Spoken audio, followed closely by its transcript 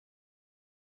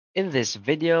In this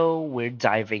video, we're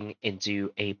diving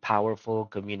into a powerful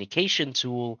communication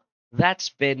tool that's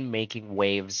been making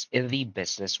waves in the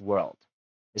business world,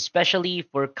 especially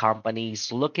for companies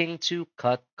looking to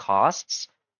cut costs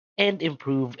and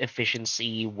improve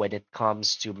efficiency when it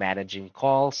comes to managing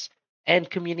calls and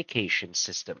communication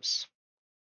systems.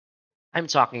 I'm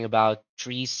talking about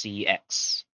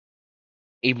 3CX,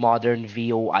 a modern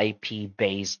VoIP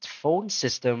based phone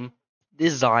system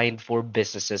designed for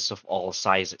businesses of all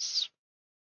sizes.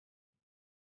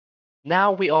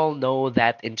 Now we all know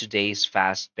that in today's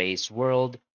fast paced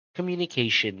world,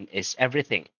 communication is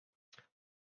everything.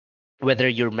 Whether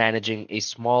you're managing a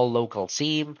small local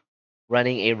team,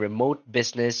 running a remote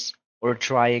business, or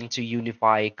trying to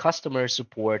unify customer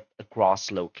support across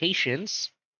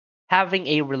locations, having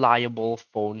a reliable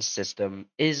phone system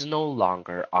is no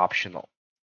longer optional.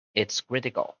 It's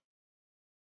critical.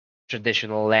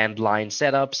 Traditional landline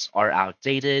setups are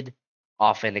outdated,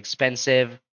 often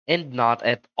expensive, and not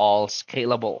at all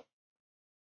scalable.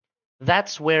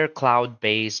 That's where cloud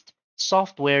based,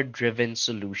 software driven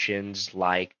solutions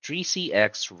like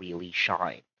 3CX really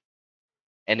shine.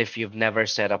 And if you've never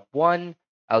set up one,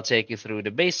 I'll take you through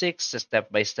the basics step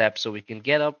by step so we can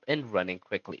get up and running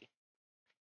quickly.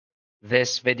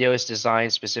 This video is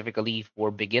designed specifically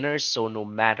for beginners, so no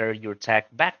matter your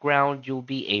tech background, you'll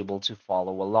be able to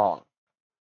follow along.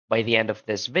 By the end of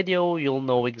this video, you'll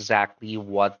know exactly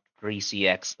what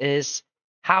 3CX is,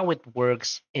 how it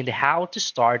works, and how to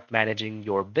start managing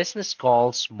your business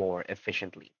calls more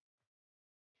efficiently.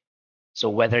 So,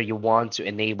 whether you want to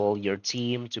enable your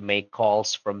team to make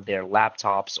calls from their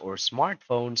laptops or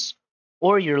smartphones,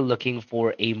 or you're looking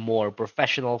for a more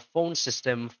professional phone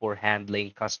system for handling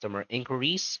customer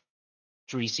inquiries,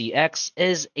 3CX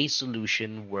is a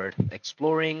solution worth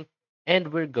exploring,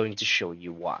 and we're going to show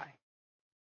you why.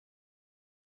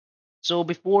 So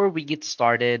before we get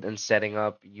started on setting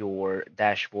up your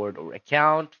dashboard or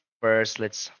account, first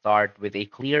let's start with a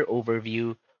clear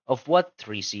overview of what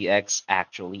 3CX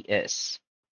actually is.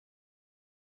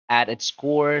 At its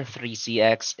core,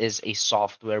 3CX is a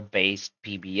software-based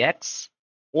PBX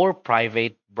or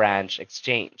private branch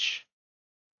exchange.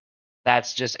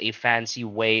 That's just a fancy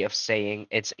way of saying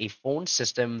it's a phone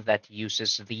system that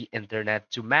uses the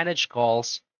internet to manage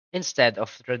calls instead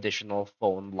of traditional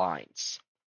phone lines.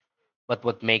 But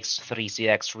what makes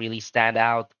 3CX really stand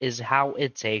out is how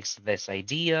it takes this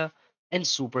idea and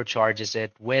supercharges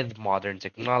it with modern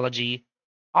technology,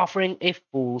 offering a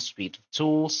full suite of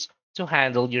tools to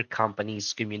handle your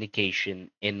company's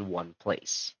communication in one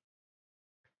place.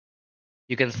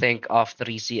 You can think of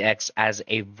 3CX as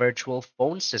a virtual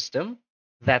phone system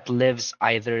that lives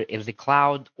either in the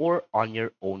cloud or on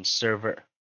your own server.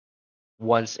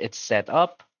 Once it's set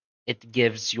up, it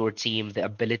gives your team the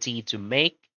ability to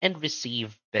make and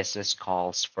receive business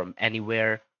calls from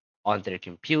anywhere on their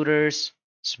computers,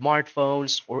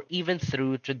 smartphones, or even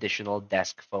through traditional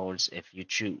desk phones if you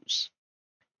choose.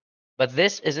 But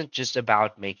this isn't just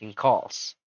about making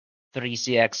calls.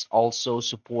 3CX also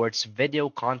supports video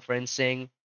conferencing,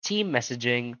 team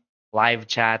messaging, live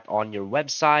chat on your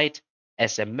website,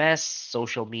 SMS,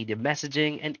 social media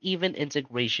messaging, and even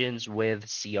integrations with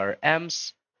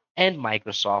CRMs and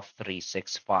Microsoft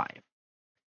 365.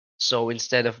 So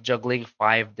instead of juggling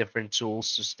five different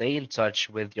tools to stay in touch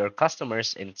with your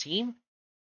customers and team,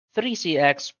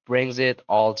 3CX brings it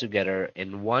all together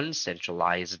in one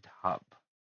centralized hub.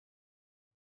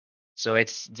 So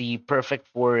it's the perfect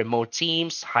for remote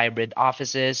teams, hybrid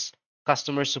offices,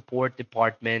 customer support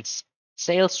departments,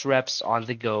 sales reps on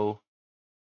the go.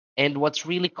 And what's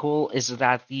really cool is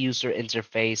that the user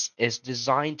interface is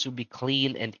designed to be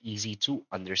clean and easy to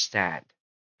understand.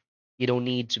 You don't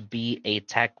need to be a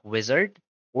tech wizard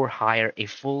or hire a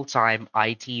full time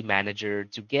IT manager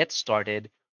to get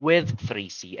started with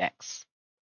 3CX.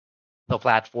 The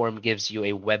platform gives you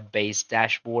a web based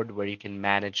dashboard where you can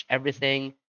manage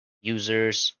everything: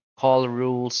 users, call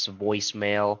rules,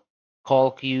 voicemail,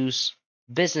 call queues,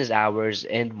 business hours,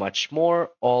 and much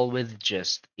more, all with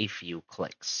just a few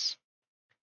clicks.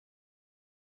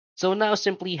 So now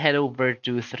simply head over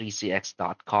to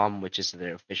 3cx.com, which is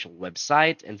their official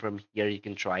website. And from here, you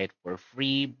can try it for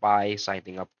free by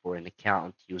signing up for an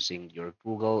account using your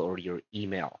Google or your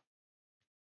email.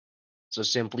 So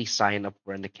simply sign up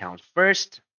for an account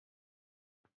first.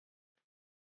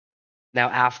 Now,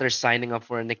 after signing up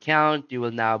for an account, you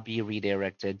will now be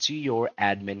redirected to your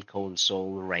admin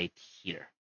console right here.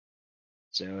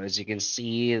 So as you can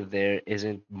see, there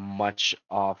isn't much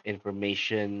of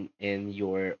information in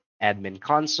your admin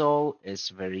console. It's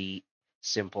very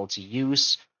simple to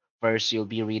use. First, you'll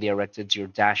be redirected to your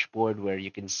dashboard where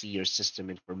you can see your system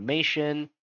information.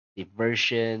 the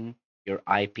version, your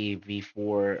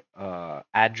IPv4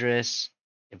 address,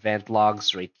 event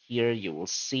logs right here. You will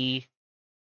see,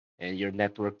 and your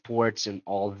network ports and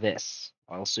all this.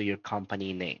 Also, your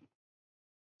company name.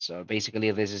 So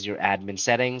basically, this is your admin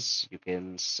settings. You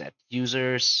can set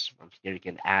users. From here, you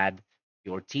can add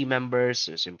your team members.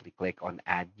 So simply click on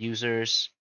Add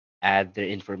Users, add their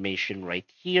information right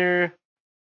here.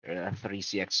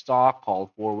 3CX stock,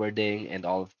 call forwarding, and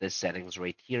all of the settings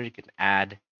right here. You can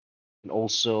add and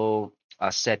also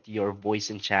set your voice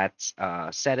and chat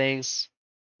settings.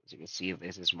 As you can see,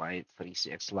 this is my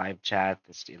 3CX live chat.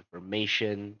 This is the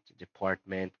information, the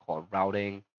department, call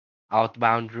routing,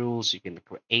 outbound rules. You can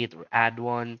create or add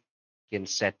one. You can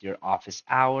set your office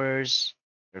hours,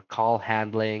 your call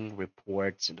handling,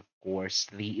 reports, and of course,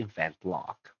 the event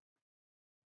log.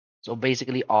 So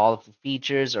basically, all of the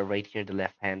features are right here on the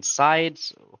left-hand side.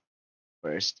 So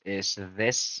first is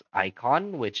this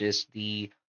icon, which is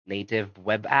the native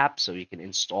web app. So you can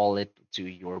install it to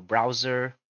your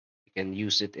browser. You can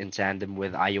use it in tandem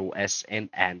with iOS and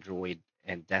Android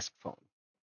and desk phone.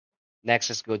 Next,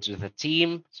 let's go to the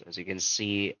team. So as you can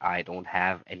see, I don't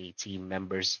have any team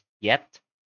members yet.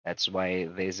 That's why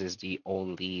this is the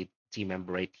only team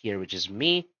member right here, which is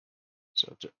me.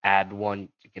 So to add one,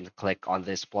 you can click on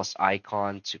this plus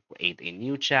icon to create a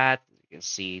new chat. You can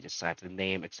see, just type the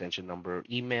name, extension number,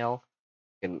 email.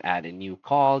 You can add a new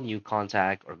call, new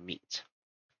contact, or meet.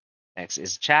 Next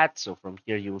is chat. So from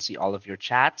here, you will see all of your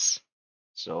chats.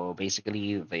 So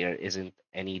basically, there isn't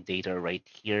any data right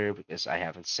here because I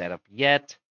haven't set up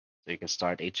yet. So you can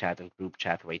start a chat and group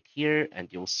chat right here, and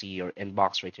you'll see your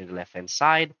inbox right here on the left-hand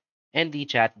side, and the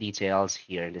chat details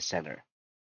here in the center.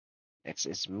 Next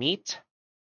is meet.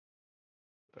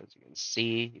 As you can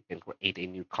see, you can create a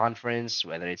new conference,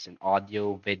 whether it's an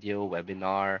audio, video,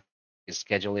 webinar. You can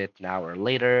schedule it now or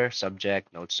later,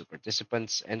 subject, notes to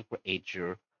participants, and create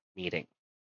your meeting.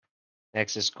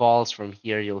 Next is calls. From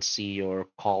here, you'll see your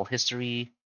call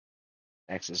history.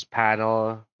 Next is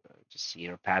panel. Just see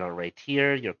your panel right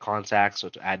here, your contacts. So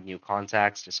to add new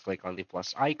contacts, just click on the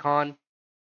plus icon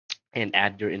and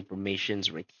add your informations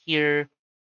right here.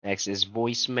 Next is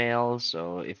voicemail.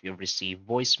 So if you receive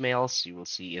voicemails, you will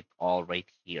see it all right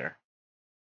here.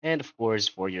 And of course,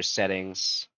 for your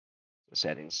settings, the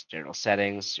settings, general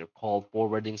settings, your call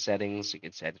forwarding settings, you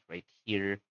can set it right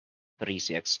here.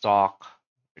 3CX stock,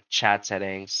 your chat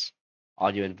settings,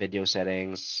 audio and video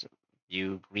settings,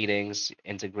 view greetings,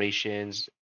 integrations,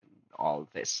 all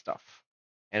this stuff.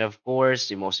 And of course,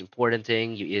 the most important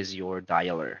thing is your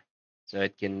dialer. So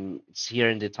it's here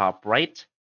in the top right.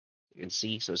 You can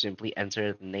see, so simply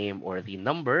enter the name or the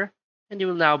number, and you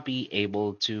will now be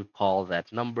able to call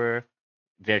that number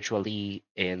virtually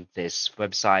in this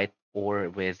website or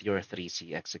with your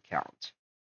 3CX account.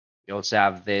 You also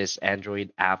have this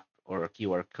Android app or a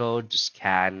QR code to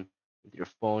scan with your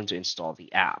phone to install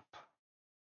the app.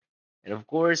 And of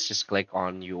course, just click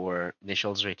on your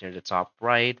initials right here in the top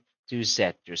right to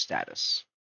set your status.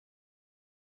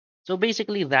 So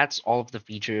basically, that's all of the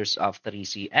features of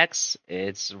 3CX.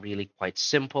 It's really quite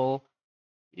simple.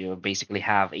 You basically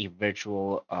have a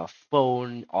virtual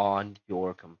phone on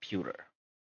your computer.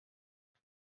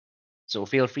 So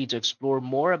feel free to explore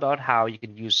more about how you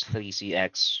can use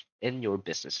 3CX in your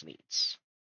business needs.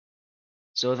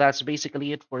 So that's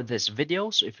basically it for this video.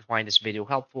 So if you find this video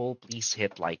helpful, please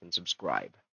hit like and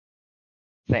subscribe.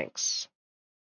 Thanks.